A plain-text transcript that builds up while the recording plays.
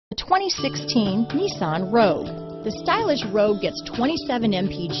2016 Nissan Rogue. The stylish Rogue gets 27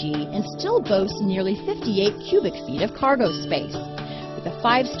 mpg and still boasts nearly 58 cubic feet of cargo space. With a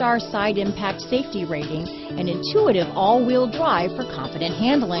 5-star side impact safety rating and intuitive all-wheel drive for confident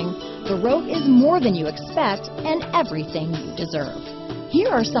handling, the Rogue is more than you expect and everything you deserve. Here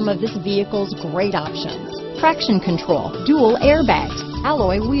are some of this vehicle's great options: traction control, dual airbags,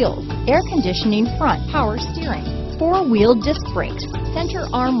 alloy wheels, air conditioning front, power steering, 4-wheel disc brakes, center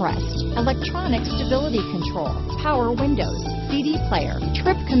armrest, electronic stability control, power windows, CD player,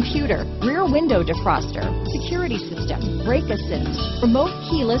 trip computer, rear window defroster, security system, brake assist, remote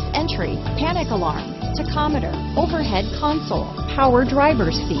keyless entry, panic alarm, tachometer, overhead console, power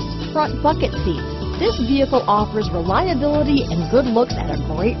driver's seat, front bucket seats. This vehicle offers reliability and good looks at a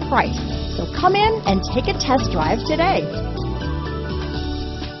great price. So come in and take a test drive today.